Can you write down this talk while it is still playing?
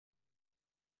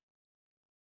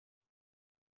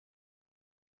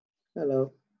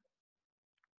Hello.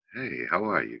 Hey, how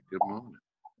are you? Good morning.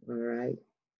 All right.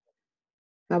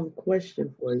 I have a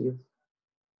question for you.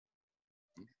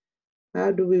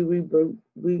 How do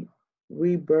we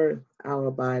rebirth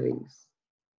our bodies?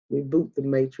 Reboot the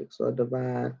matrix or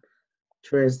divine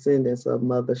transcendence of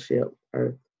mothership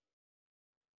earth.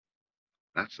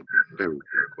 That's a very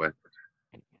good question.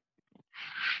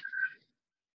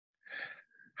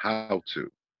 How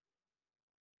to?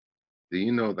 Do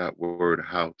you know that word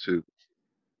how to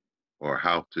or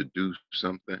how to do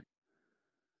something?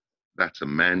 That's a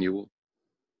manual.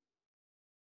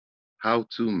 How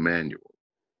to manual.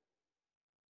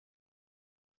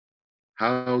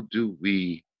 How do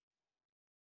we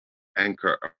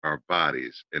anchor our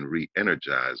bodies and re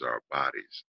energize our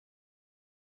bodies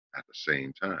at the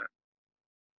same time?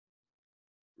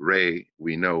 Ray,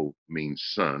 we know, means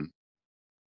sun,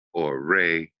 or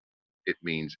ray, it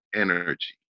means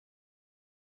energy.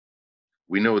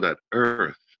 We know that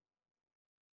Earth,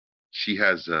 she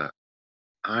has a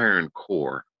iron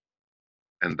core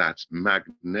and that's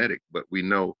magnetic, but we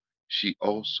know she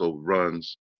also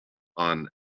runs on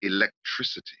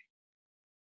electricity,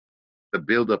 the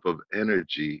buildup of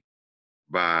energy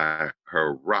by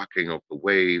her rocking of the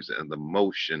waves and the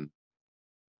motion.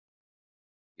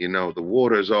 You know, the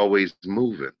water is always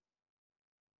moving,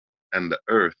 and the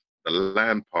earth, the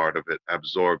land part of it,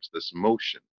 absorbs this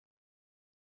motion.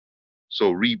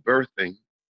 So, rebirthing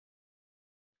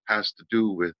has to do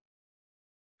with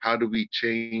how do we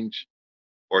change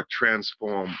or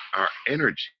transform our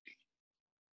energy,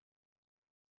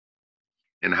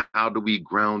 and how do we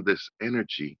ground this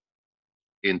energy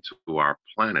into our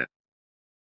planet,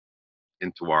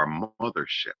 into our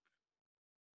mothership.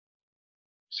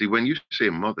 See, when you say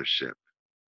mothership,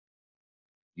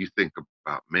 you think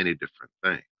about many different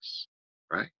things,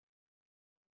 right?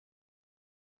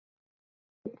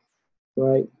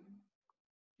 Right,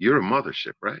 You're a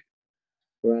mothership, right?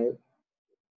 right,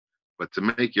 But to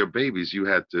make your babies, you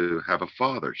had to have a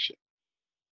fathership.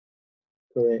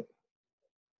 correct.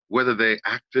 Whether they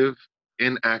active,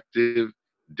 inactive,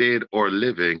 dead, or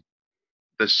living,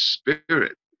 the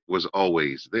spirit was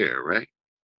always there, right?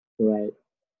 Right.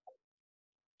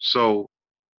 So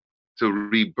to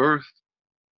rebirth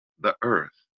the earth,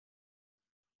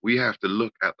 we have to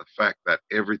look at the fact that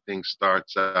everything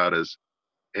starts out as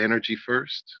energy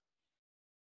first,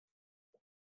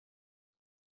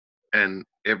 and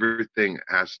everything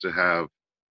has to have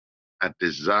a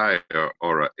desire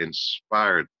or an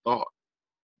inspired thought,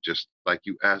 just like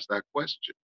you asked that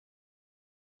question.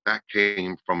 That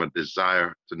came from a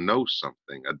desire to know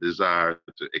something, a desire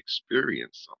to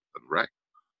experience something, right?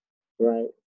 Right.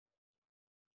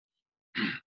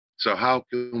 So, how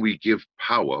can we give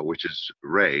power, which is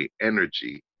ray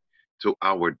energy, to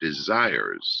our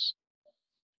desires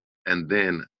and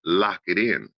then lock it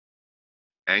in,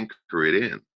 anchor it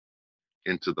in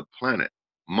into the planet,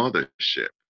 mothership?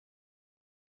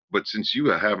 But since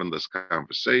you are having this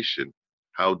conversation,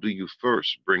 how do you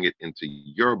first bring it into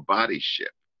your body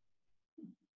ship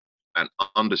and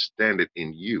understand it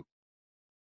in you?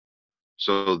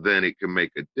 So then it can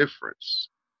make a difference.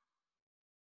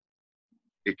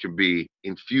 It can be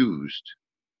infused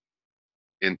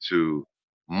into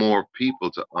more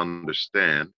people to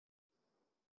understand,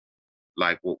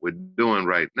 like what we're doing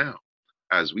right now.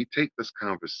 As we take this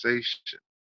conversation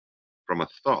from a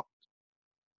thought,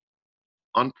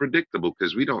 unpredictable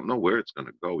because we don't know where it's going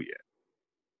to go yet,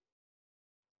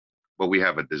 but we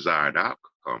have a desired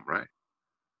outcome, right?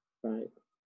 Right.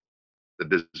 The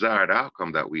desired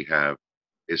outcome that we have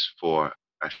is for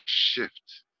a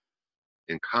shift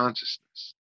in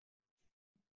consciousness,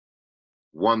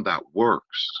 one that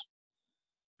works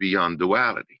beyond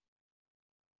duality.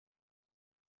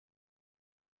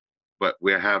 But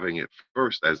we're having it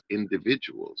first as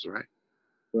individuals, right?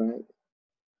 Right.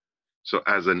 So,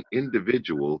 as an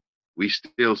individual, we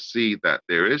still see that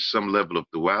there is some level of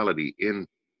duality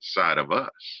inside of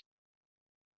us.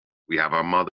 We have our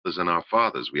mothers and our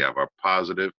fathers, we have our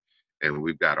positive, and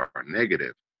we've got our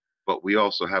negative. But we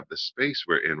also have the space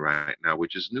we're in right now,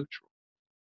 which is neutral.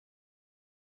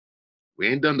 We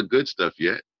ain't done the good stuff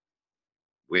yet.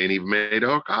 We ain't even made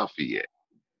our coffee yet,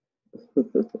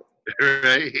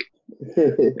 right?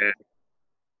 And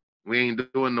we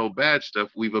ain't doing no bad stuff.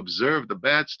 We've observed the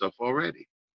bad stuff already.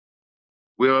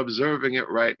 We're observing it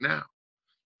right now.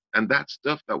 And that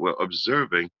stuff that we're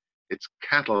observing, it's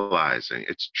catalyzing,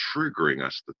 it's triggering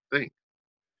us to think,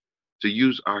 to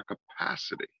use our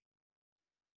capacity,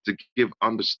 to give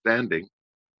understanding,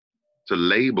 to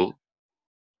label,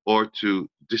 or to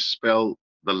dispel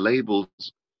the labels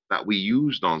that we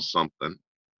used on something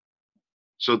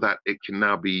so that it can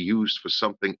now be used for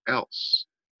something else.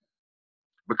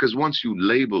 Because once you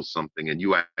label something and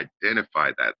you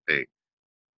identify that thing,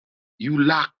 you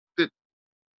locked it,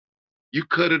 you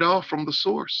cut it off from the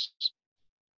source,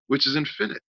 which is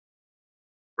infinite,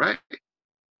 right?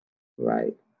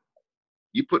 Right.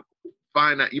 You put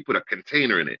finite, you put a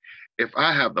container in it. If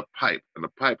I have the pipe and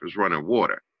the pipe is running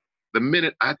water, the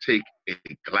minute I take a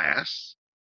glass,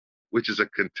 which is a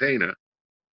container,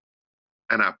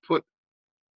 and I put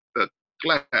the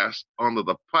glass under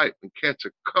the pipe and catch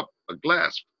a cup, a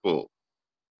glass full,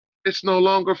 it's no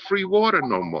longer free water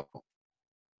no more.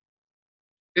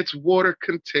 It's water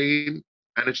contained,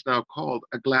 and it's now called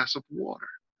a glass of water.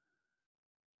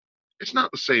 It's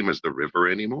not the same as the river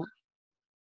anymore.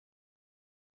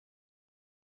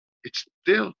 It's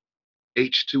still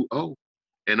H2O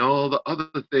and all the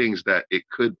other things that it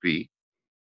could be,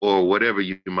 or whatever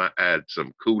you might add,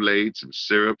 some Kool-Aid, some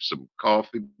syrup, some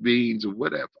coffee beans, or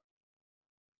whatever.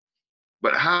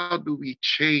 But how do we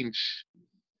change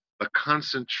the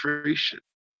concentration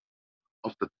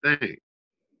of the thing,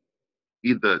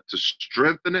 either to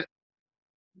strengthen it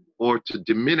or to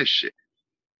diminish it,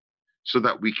 so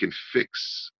that we can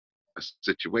fix a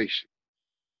situation?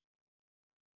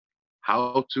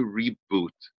 How to reboot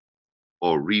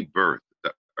or rebirth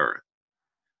the earth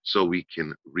so we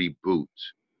can reboot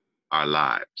our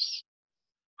lives?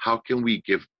 How can we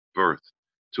give birth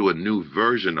to a new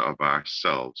version of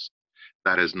ourselves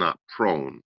that is not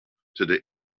prone to the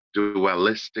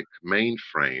dualistic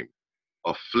mainframe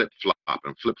of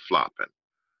flip-flopping?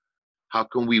 How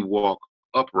can we walk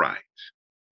upright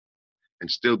and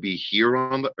still be here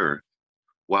on the earth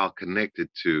while connected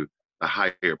to the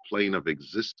higher plane of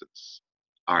existence,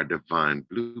 our divine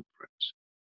blueprint?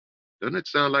 Doesn't it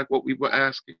sound like what we were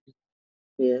asking?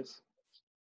 Yes.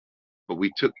 But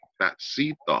we took that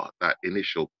seed thought, that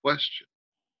initial question,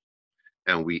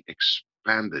 and we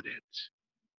expanded it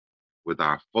with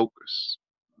our focus.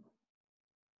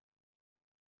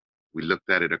 We looked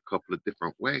at it a couple of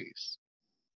different ways.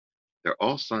 They're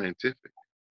all scientific.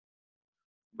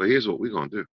 But here's what we're going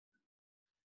to do.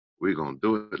 We're going to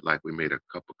do it like we made a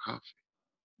cup of coffee.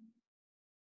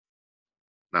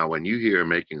 Now, when you hear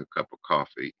making a cup of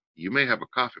coffee, you may have a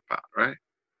coffee pot, right?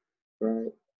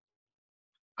 Right.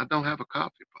 I don't have a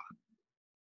coffee pot.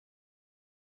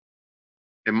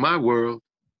 In my world,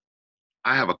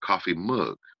 I have a coffee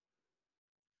mug.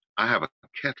 I have a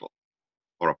kettle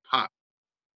or a pot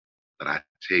that I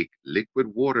take liquid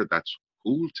water that's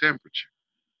cool temperature,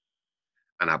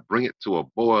 and I bring it to a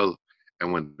boil,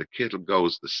 and when the kettle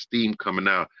goes, the steam coming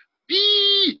out,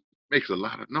 beep, makes a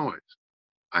lot of noise.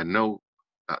 I know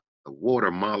that the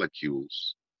water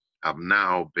molecules have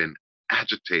now been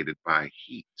agitated by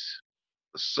heat.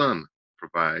 The sun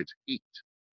provides heat.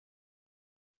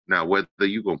 Now, whether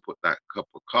you're going to put that cup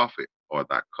of coffee or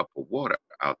that cup of water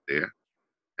out there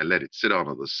and let it sit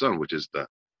under the sun, which is the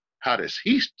hottest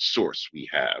heat source we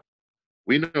have,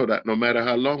 we know that no matter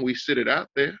how long we sit it out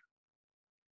there,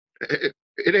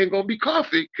 it ain't going to be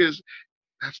coffee, because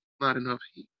that's not enough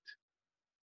heat.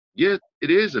 Yet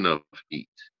it is enough heat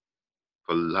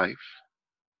for life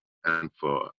and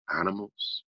for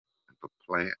animals and for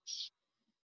plants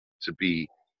to be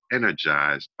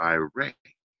energized by ray,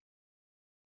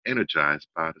 energized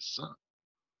by the sun,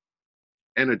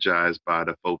 energized by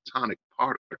the photonic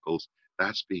particles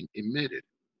that's being emitted,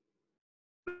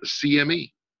 the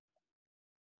CME,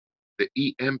 the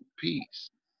EMPs.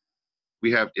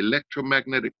 We have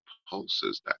electromagnetic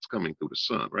pulses that's coming through the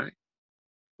sun, right?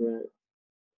 Right.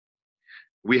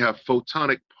 We have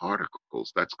photonic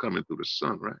particles that's coming through the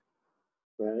sun, right?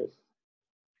 Right.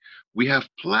 We have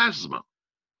plasma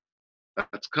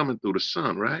that's coming through the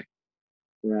sun, right?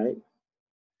 Right.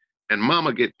 And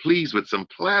mama get pleased with some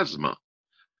plasma,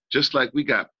 just like we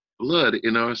got blood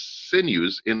in our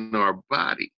sinews in our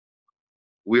body.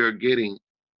 We are getting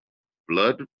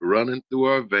blood running through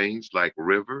our veins like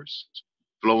rivers,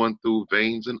 flowing through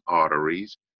veins and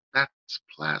arteries. That's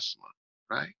plasma,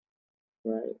 right?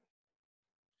 Right.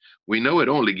 We know it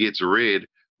only gets red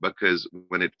because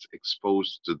when it's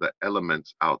exposed to the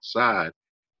elements outside,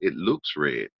 it looks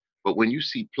red. But when you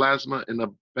see plasma in a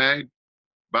bag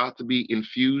about to be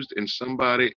infused in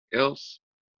somebody else,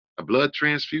 a blood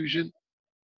transfusion,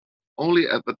 only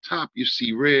at the top you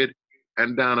see red,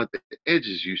 and down at the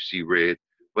edges you see red,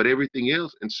 but everything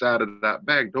else inside of that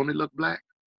bag, don't it look black?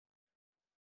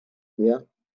 Yeah.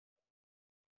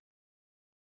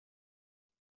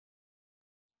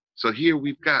 So here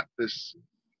we've got this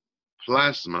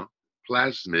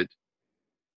plasmid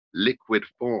liquid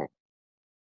form.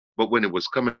 But when it was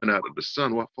coming out of the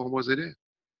sun, what form was it in?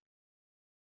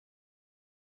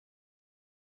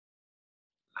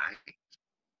 light.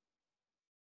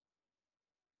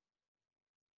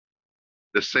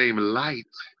 The same light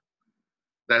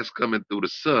that's coming through the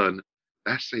sun,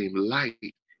 that same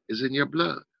light is in your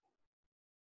blood.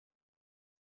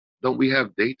 Don't we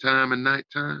have daytime and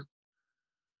nighttime?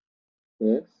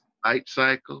 Yes. Light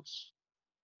cycles,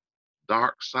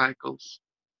 dark cycles.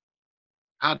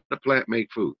 How does the plant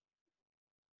make food?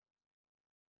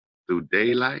 Through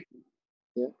daylight,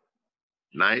 Yeah.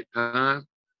 nighttime,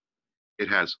 it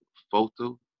has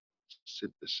photosynthesis.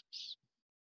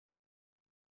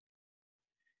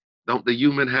 Don't the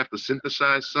human have to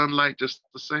synthesize sunlight just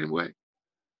the same way?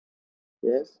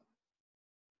 Yes.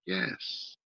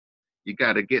 Yes. You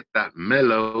got to get that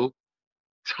mellow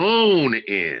tone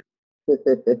in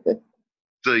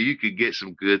so you could get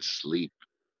some good sleep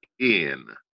in.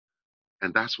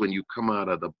 And that's when you come out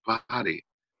of the body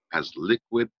as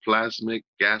liquid, plasmic,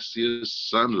 gaseous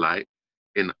sunlight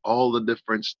in all the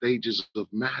different stages of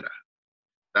matter.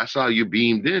 That's how you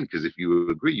beamed in, because if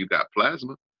you agree you got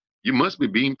plasma, you must be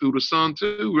beamed through the sun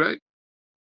too, right?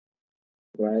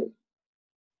 Right.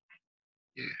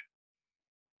 Yeah.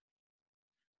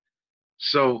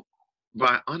 So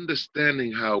by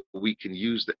understanding how we can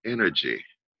use the energy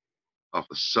of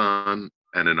the sun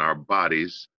and in our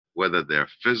bodies, whether they're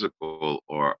physical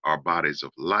or our bodies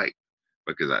of light,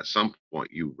 because at some point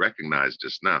you recognize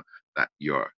just now that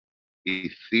your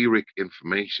etheric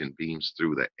information beams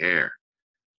through the air,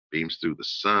 beams through the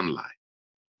sunlight,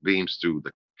 beams through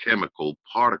the chemical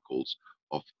particles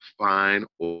of fine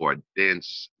or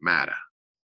dense matter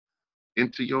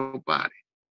into your body.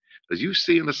 Are you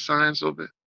seeing the signs of it?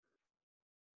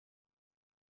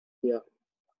 Yeah.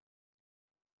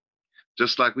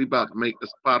 Just like we about to make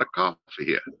this pot of coffee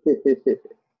here.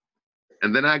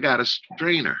 And then I got a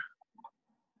strainer.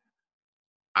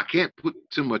 I can't put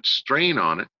too much strain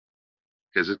on it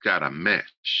because it's got a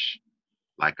mesh,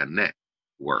 like a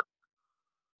network.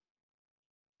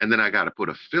 And then I got to put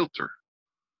a filter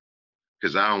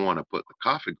because I don't want to put the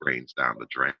coffee grains down the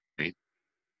drain.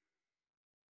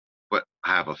 But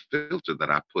I have a filter that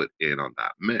I put in on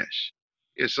that mesh.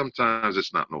 Yeah, sometimes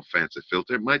it's not no fancy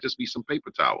filter. It might just be some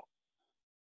paper towel.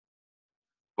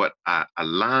 But I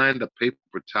align the paper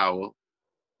towel,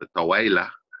 the toalla,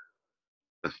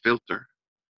 the filter,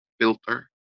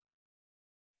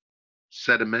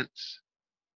 sediments,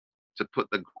 to put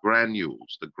the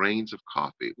granules, the grains of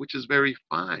coffee, which is very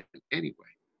fine anyway.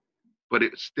 But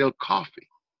it's still coffee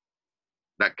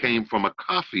that came from a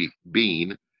coffee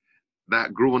bean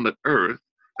that grew in the earth,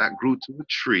 that grew to a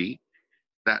tree,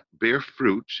 that bear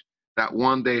fruit, that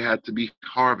one day had to be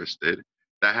harvested,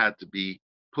 that had to be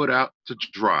put out to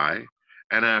dry.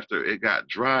 And after it got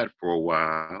dried for a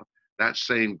while, that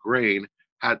same grain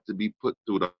had to be put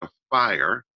through the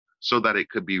fire so that it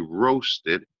could be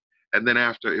roasted. And then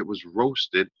after it was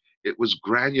roasted, it was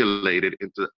granulated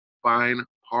into fine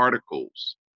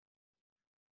particles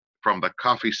from the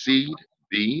coffee seed,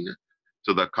 bean,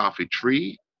 to the coffee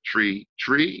tree,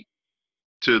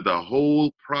 to the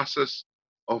whole process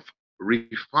of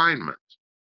refinement.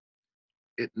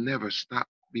 It never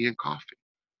stopped being coffee.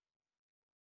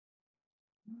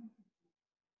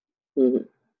 Mhm.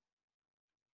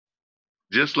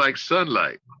 Just like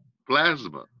sunlight,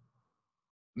 plasma,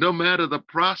 no matter the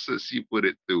process you put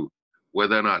it through,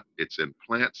 whether or not it's in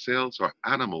plant cells or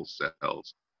animal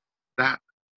cells, that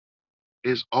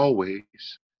is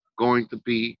always going to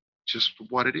be just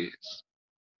what it is.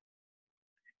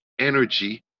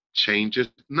 Energy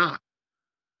changes not.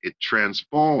 It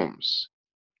transforms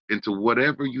into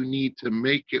whatever you need to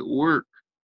make it work,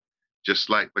 just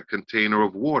like the container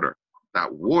of water.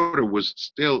 That water was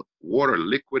still water,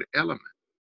 liquid element.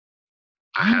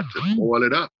 I had to boil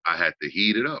it up. I had to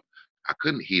heat it up. I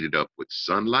couldn't heat it up with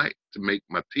sunlight to make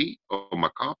my tea or my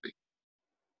coffee,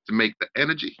 to make the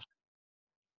energy.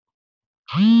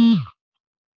 I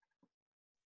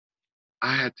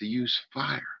had to use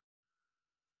fire.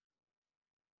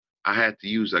 I had to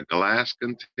use a glass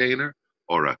container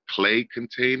or a clay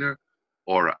container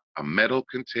or a metal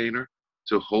container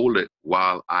to hold it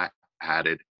while I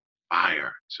added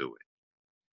fire to it.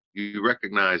 You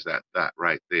recognize that that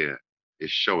right there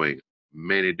is showing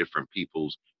many different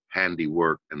people's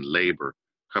handiwork and labor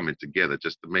coming together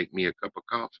just to make me a cup of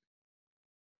coffee.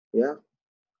 Yeah.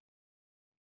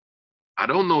 I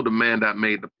don't know the man that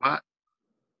made the pot,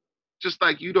 just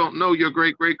like you don't know your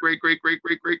great great great great great great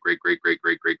great great great great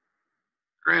great great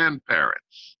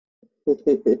grandparents,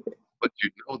 but you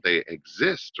know they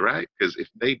exist, right? Because if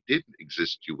they didn't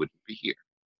exist, you wouldn't be here.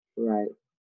 Right.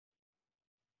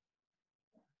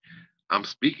 I'm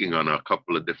speaking on a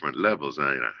couple of different levels,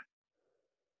 ain't I?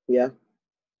 Yeah.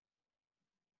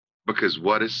 Because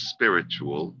what is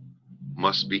spiritual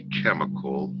must be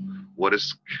chemical. What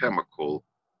is chemical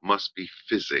must be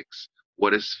physics.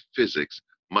 What is physics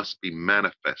must be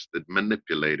manifested,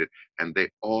 manipulated, and they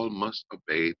all must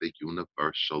obey the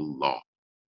universal law.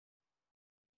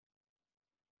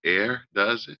 Air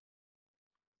does it.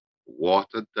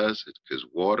 Water does it, because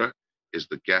water is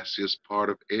the gaseous part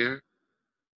of air.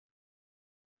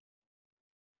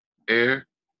 Air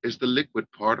is the liquid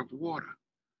part of water.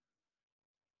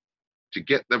 To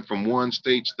get them from one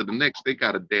stage to the next, they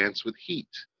got to dance with heat,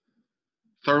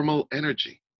 thermal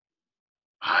energy.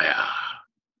 Fire,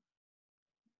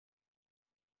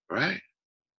 right?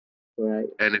 Right.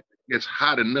 And if it gets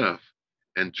hot enough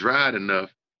and dried enough,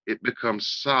 it becomes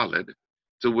solid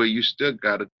to where you still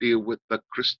got to deal with the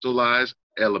crystallized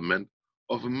element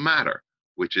of matter,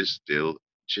 which is still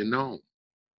genome.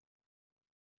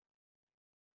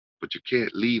 But you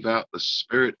can't leave out the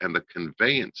spirit and the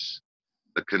conveyance,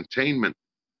 the containment,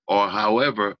 or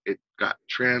however it got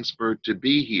transferred to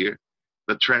be here,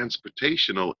 the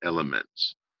transportational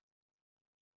elements,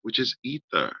 which is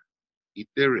ether,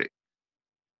 etheric.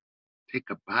 Take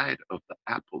a bite of the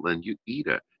apple and you eat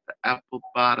it. The apple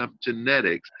bottom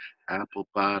genetics, apple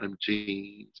bottom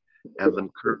genes, and them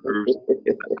curves in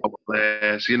the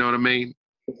hourglass. You know what I mean?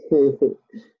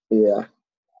 Yeah.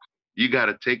 You got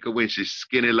to take her when she's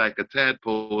skinny like a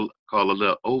tadpole, call a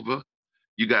little over.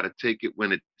 You got to take it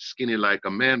when it's skinny like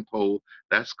a man pole,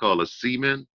 that's called a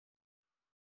semen.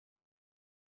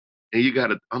 And you got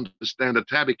to understand the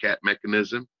tabby cat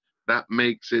mechanism that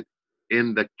makes it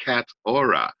in the cat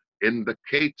aura, in the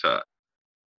keta.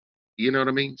 You know what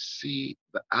I mean? See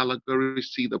the allegory,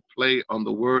 see the play on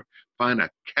the word, find a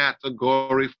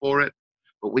category for it.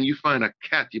 But when you find a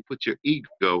cat, you put your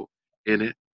ego in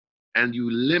it and you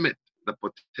limit the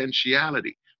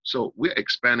potentiality. So we're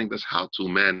expanding this how-to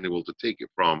manual to take it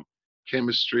from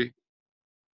chemistry,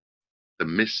 the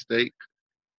mistake,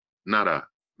 not a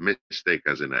mistake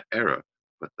as in an error,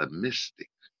 but the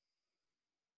mystic,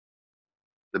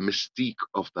 the mystique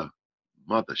of the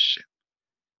mothership,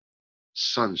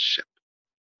 sonship,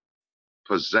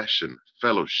 possession,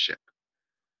 fellowship,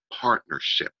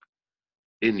 partnership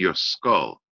in your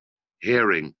skull,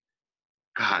 hearing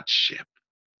Godship.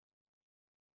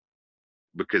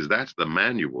 Because that's the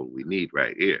manual we need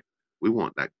right here. We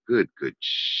want that good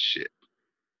ship.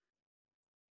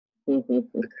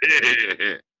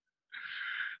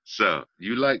 So,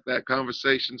 you like that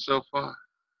conversation so far?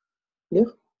 Yeah,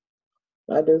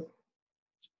 I do.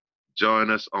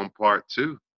 Join us on part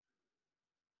 2.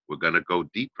 We're going to go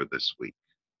deeper this week.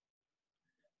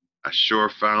 A sure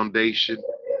foundation,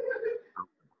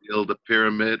 build a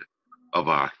pyramid of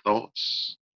our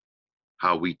thoughts,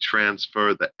 how we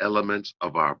transfer the elements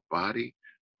of our body,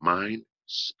 mind,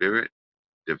 spirit,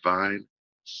 divine,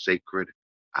 sacred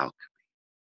alchemy.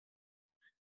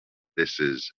 This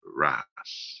is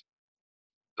Ras,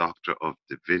 Doctor of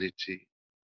Divinity,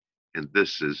 and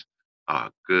this is our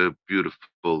good,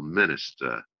 beautiful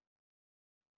minister,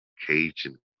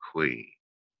 Cajun Queen.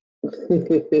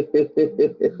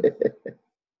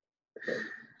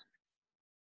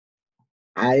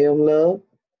 I am love.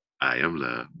 I am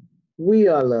love. We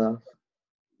are love.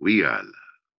 We are love.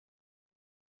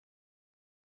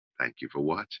 Thank you for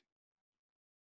watching.